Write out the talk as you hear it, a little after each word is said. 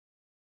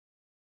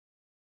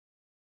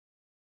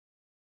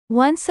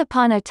Once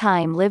upon a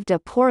time lived a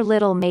poor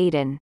little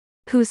maiden,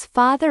 whose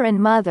father and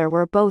mother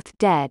were both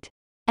dead,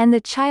 and the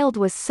child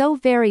was so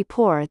very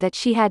poor that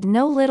she had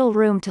no little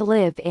room to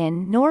live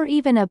in nor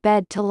even a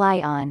bed to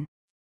lie on.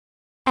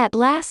 At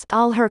last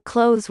all her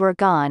clothes were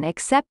gone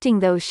excepting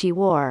those she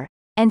wore,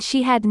 and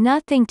she had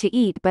nothing to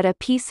eat but a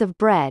piece of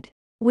bread,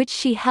 which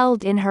she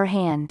held in her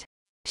hand.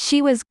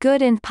 She was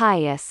good and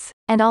pious,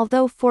 and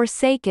although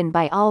forsaken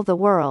by all the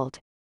world,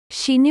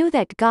 she knew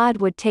that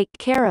God would take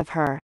care of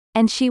her,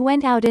 and she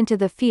went out into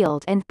the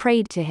field and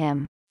prayed to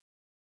him.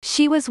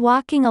 She was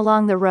walking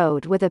along the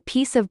road with a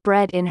piece of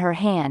bread in her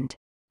hand,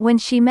 when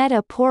she met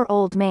a poor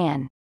old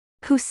man,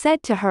 who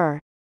said to her,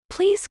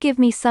 "Please give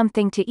me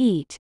something to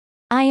eat.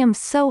 I am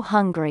so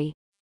hungry."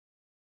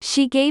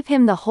 She gave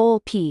him the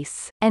whole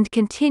piece, and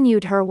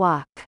continued her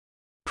walk.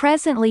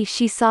 Presently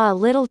she saw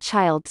a little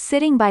child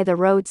sitting by the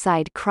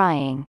roadside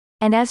crying,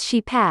 and as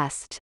she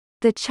passed,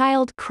 the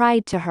child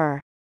cried to her,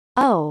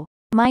 "Oh,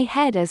 my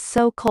head is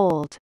so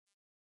cold.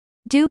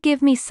 Do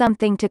give me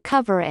something to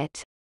cover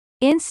it."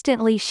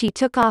 Instantly she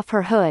took off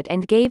her hood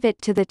and gave it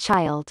to the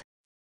child.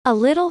 A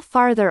little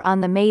farther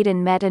on the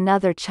maiden met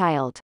another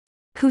child,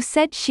 who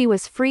said she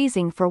was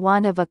freezing for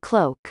want of a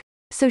cloak,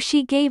 so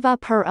she gave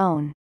up her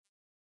own.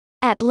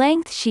 At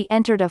length she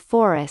entered a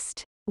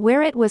forest,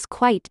 where it was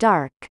quite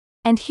dark,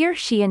 and here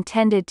she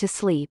intended to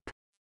sleep.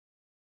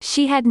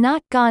 She had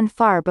not gone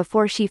far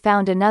before she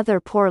found another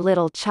poor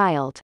little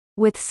child,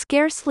 with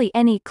scarcely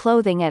any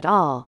clothing at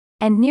all,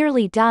 and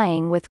nearly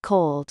dying with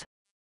cold.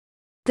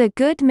 The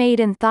good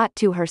maiden thought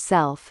to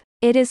herself,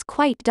 "It is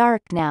quite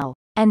dark now,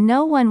 and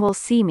no one will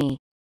see me,"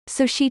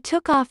 so she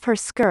took off her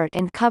skirt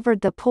and covered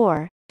the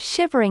poor,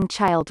 shivering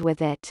child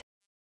with it.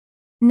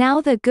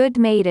 Now the good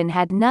maiden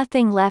had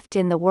nothing left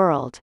in the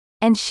world,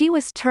 and she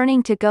was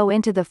turning to go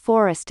into the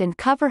forest and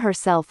cover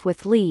herself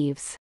with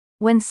leaves,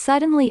 when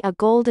suddenly a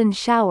golden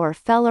shower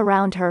fell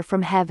around her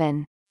from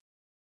heaven.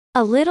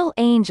 A little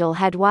angel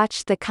had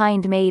watched the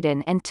kind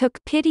maiden and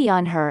took pity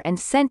on her and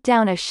sent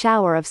down a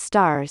shower of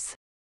stars,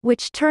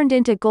 which turned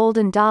into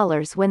golden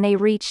dollars when they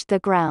reached the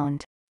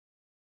ground.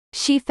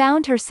 She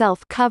found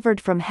herself covered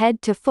from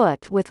head to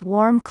foot with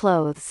warm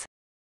clothes.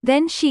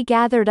 Then she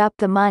gathered up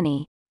the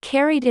money,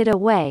 carried it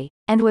away,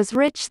 and was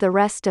rich the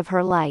rest of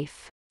her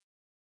life.